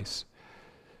any grace.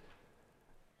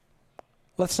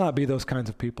 Let's not be those kinds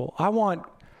of people. I don't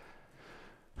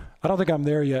think I'm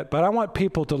there yet, but I want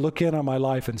people to look in on my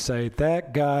life and say,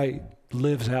 that guy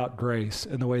lives out grace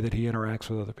in the way that he interacts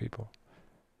with other people.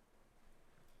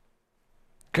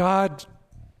 God,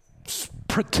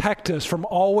 protect us from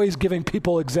always giving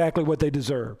people exactly what they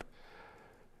deserve.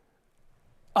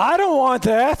 I don't want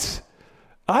that.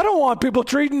 I don't want people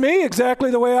treating me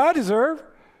exactly the way I deserve.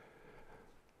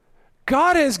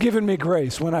 God has given me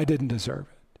grace when I didn't deserve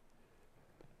it.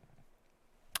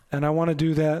 And I want to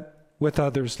do that with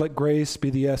others. Let grace be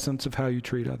the essence of how you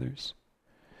treat others.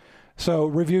 So,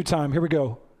 review time. Here we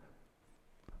go.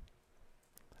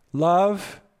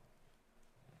 Love,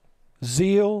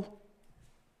 zeal,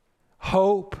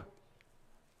 hope,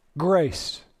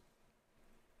 grace.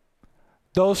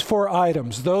 Those 4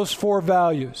 items, those 4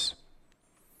 values.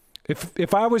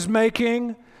 If I was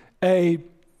making a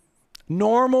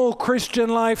normal Christian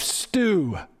life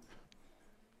stew,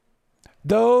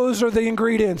 those are the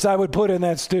ingredients I would put in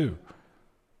that stew.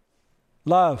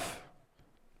 Love,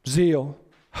 zeal,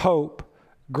 hope,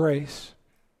 grace.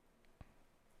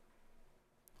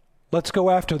 Let's go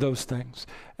after those things.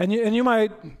 And you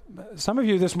might, some of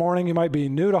you this morning, you might be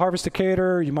new to Harvest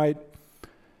Decatur. You might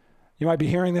be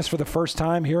hearing this for the first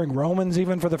time, hearing Romans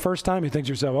even for the first time. You think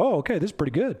to yourself, oh, okay, this is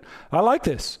pretty good. I like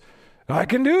this. I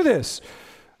can do this.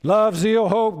 Love, zeal,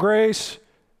 hope, grace.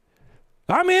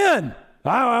 I'm in.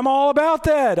 I'm all about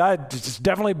that. It's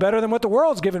definitely better than what the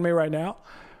world's giving me right now.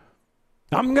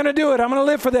 I'm going to do it. I'm going to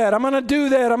live for that. I'm going to do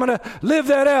that. I'm going to live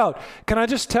that out. Can I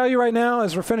just tell you right now,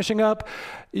 as we're finishing up,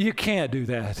 you can't do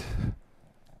that.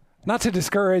 Not to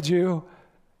discourage you,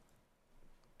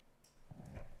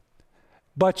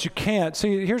 but you can't.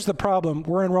 See, here's the problem.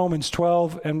 We're in Romans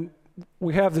 12, and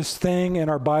we have this thing in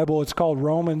our Bible. It's called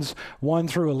Romans 1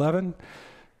 through 11.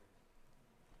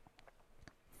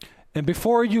 And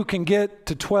before you can get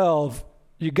to 12,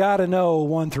 you got to know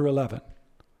 1 through 11.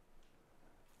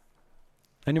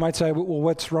 And you might say, well,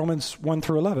 what's Romans 1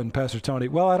 through 11, Pastor Tony?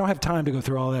 Well, I don't have time to go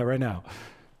through all that right now.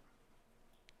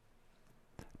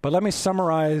 But let me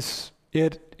summarize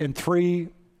it in 3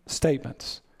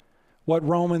 statements. What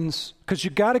Romans, because you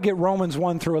got to get Romans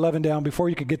 1 through 11 down before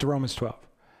you can get to Romans 12.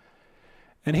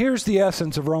 And here's the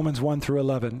essence of Romans 1 through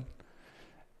 11.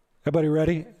 Everybody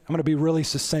ready? I'm going to be really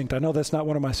succinct. I know that's not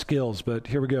one of my skills, but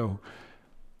here we go.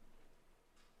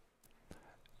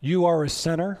 You are a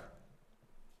sinner,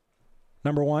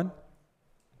 number 1.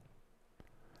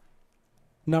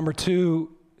 Number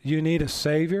 2, you need a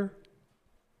Savior.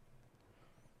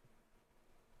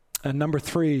 And number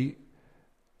 3,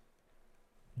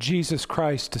 Jesus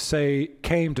Christ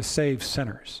came to save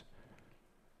sinners.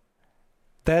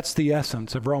 That's the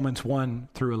essence of Romans 1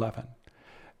 through 11.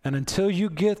 And until you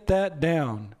get that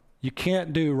down, you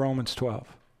can't do Romans 12.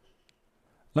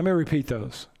 Let me repeat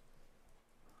those.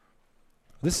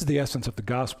 This is the essence of the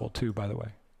gospel too, by the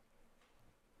way.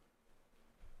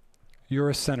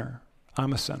 You're a sinner.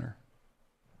 I'm a sinner.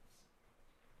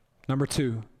 Number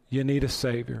 2, you need a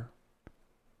Savior.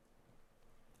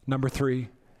 Number 3,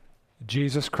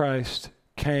 Jesus Christ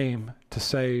came to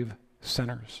save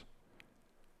sinners.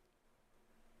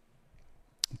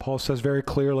 Paul says very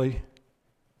clearly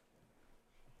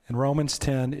in Romans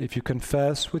 10, if you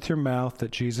confess with your mouth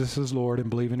that Jesus is Lord and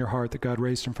believe in your heart that God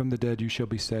raised him from the dead, you shall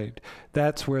be saved.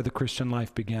 That's where the Christian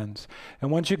life begins.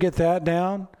 And once you get that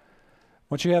down,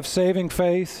 once you have saving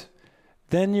faith,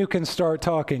 then you can start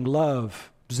talking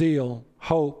love, zeal,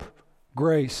 hope,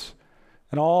 grace,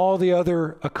 and all the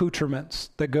other accoutrements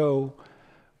that go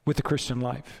with the Christian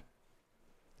life.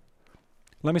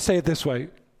 Let me say it this way.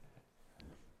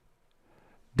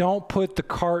 Don't put the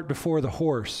cart before the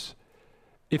horse.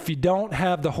 If you don't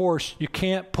have the horse, you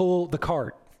can't pull the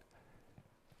cart.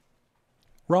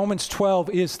 Romans 12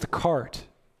 is the cart.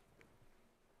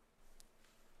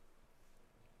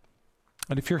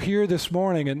 And if you're here this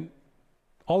morning and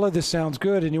all of this sounds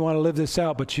good and you want to live this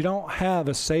out, but you don't have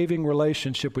a saving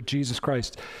relationship with Jesus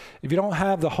Christ, if you don't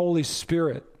have the Holy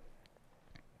Spirit,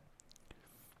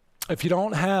 if you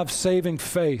don't have saving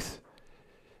faith,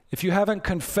 if you haven't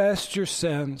confessed your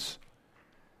sins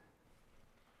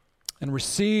and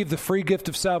received the free gift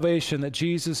of salvation that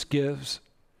Jesus gives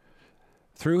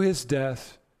through his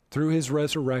death, through his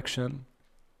resurrection,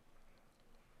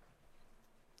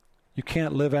 you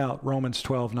can't live out Romans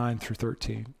 12, 9 through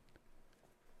 13.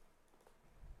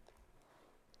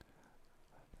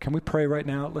 Can we pray right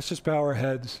now? Let's just bow our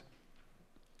heads.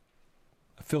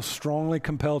 I feel strongly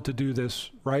compelled to do this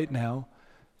right now.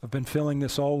 I've been feeling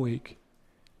this all week.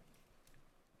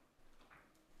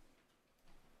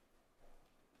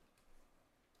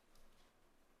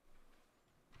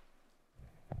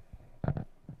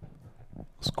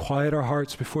 Let's quiet our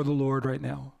hearts before the Lord right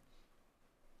now.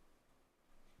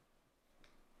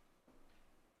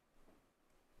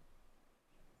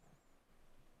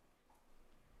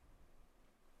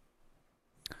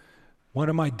 One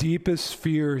of my deepest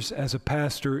fears as a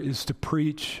pastor is to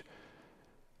preach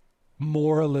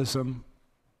moralism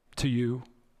to you.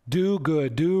 Do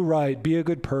good, do right, be a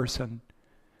good person.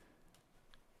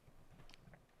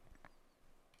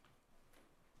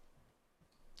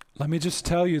 Let me just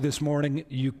tell you this morning,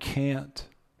 you can't.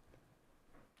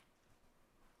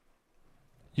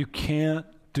 You can't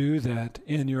do that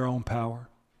in your own power.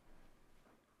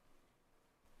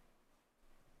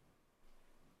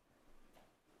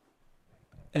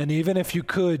 And even if you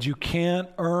could, you can't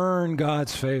earn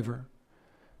God's favor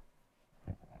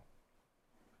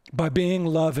by being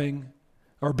loving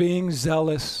or being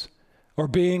zealous or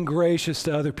being gracious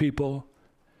to other people.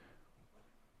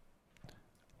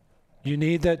 You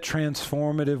need that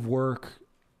transformative work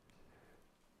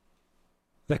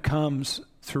that comes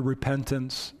through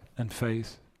repentance and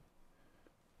faith.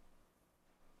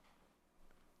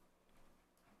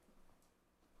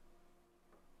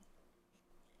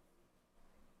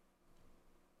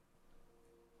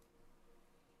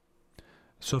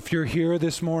 So if you're here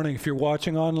this morning, if you're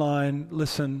watching online,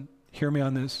 listen, hear me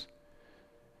on this.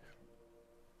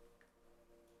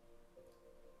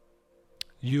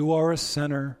 You are a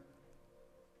sinner.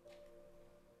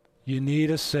 You need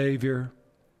a Savior.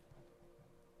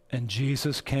 And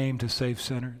Jesus came to save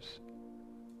sinners.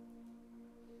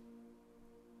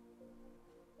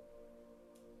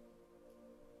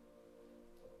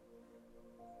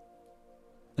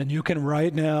 And you can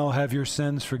right now have your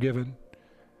sins forgiven.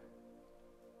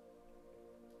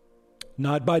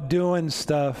 Not by doing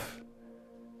stuff,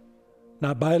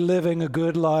 not by living a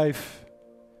good life,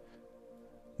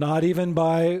 not even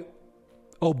by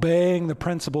obeying the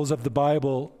principles of the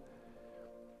Bible.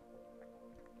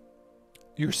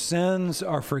 Your sins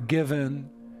are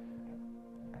forgiven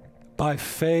by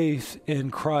faith in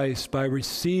Christ, by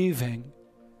receiving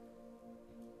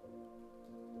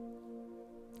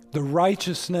the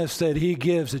righteousness that He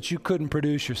gives that you couldn't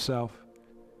produce yourself.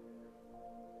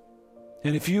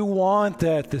 And if you want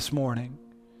that this morning,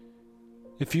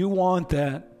 if you want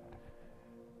that,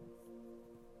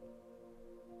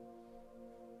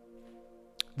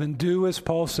 then do as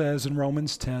Paul says in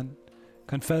Romans 10.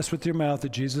 Confess with your mouth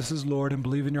that Jesus is Lord and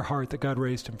believe in your heart that God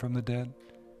raised Him from the dead.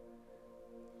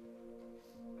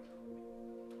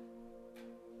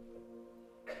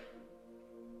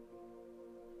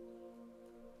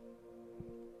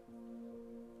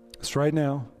 Just right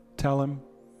now, tell Him,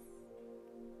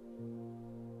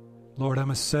 Lord,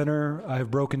 I'm a sinner. I have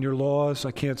broken your laws.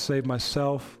 I can't save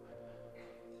myself.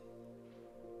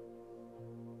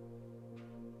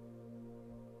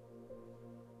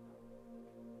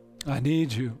 I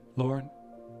need you, Lord.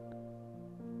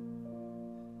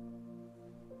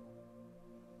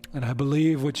 And I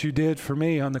believe what you did for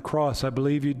me on the cross. I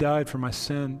believe you died for my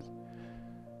sins.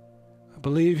 I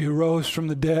believe you rose from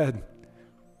the dead.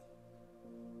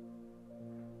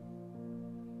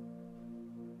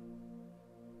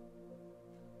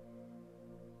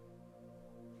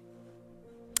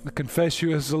 I confess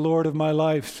you as the Lord of my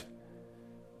life.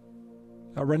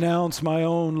 I renounce my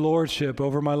own lordship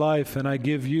over my life, and I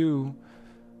give you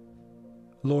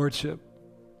lordship.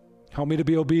 Help me to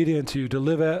be obedient to you, to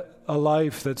live a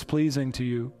life that's pleasing to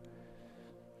you.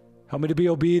 Help me to be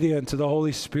obedient to the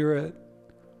Holy Spirit.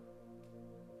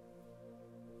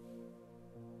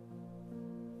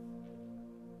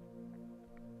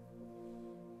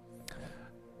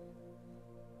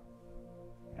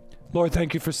 Lord,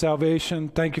 thank you for salvation.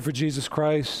 Thank you for Jesus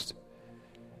Christ.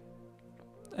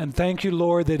 And thank you,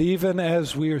 Lord, that even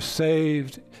as we are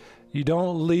saved, you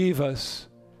don't leave us.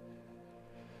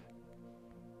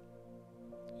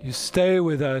 You stay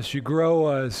with us, you grow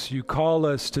us, you call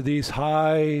us to these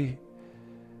high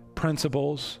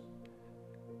principles.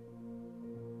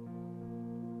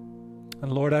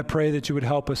 And Lord, I pray that you would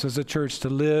help us as a church to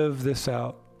live this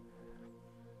out.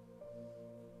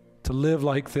 To live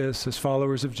like this as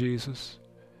followers of Jesus.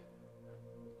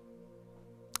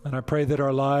 And I pray that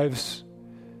our lives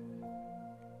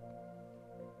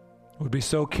would be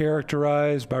so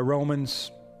characterized by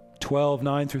Romans 12,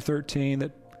 9 through 13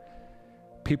 that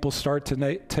people start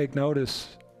to take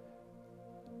notice.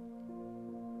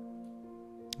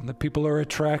 And that people are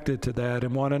attracted to that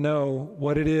and want to know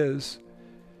what it is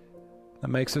that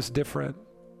makes us different.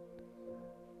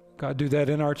 God, do that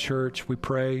in our church, we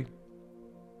pray.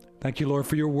 Thank you, Lord,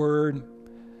 for your word.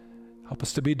 Help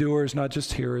us to be doers, not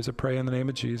just hearers. I pray in the name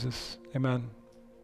of Jesus. Amen.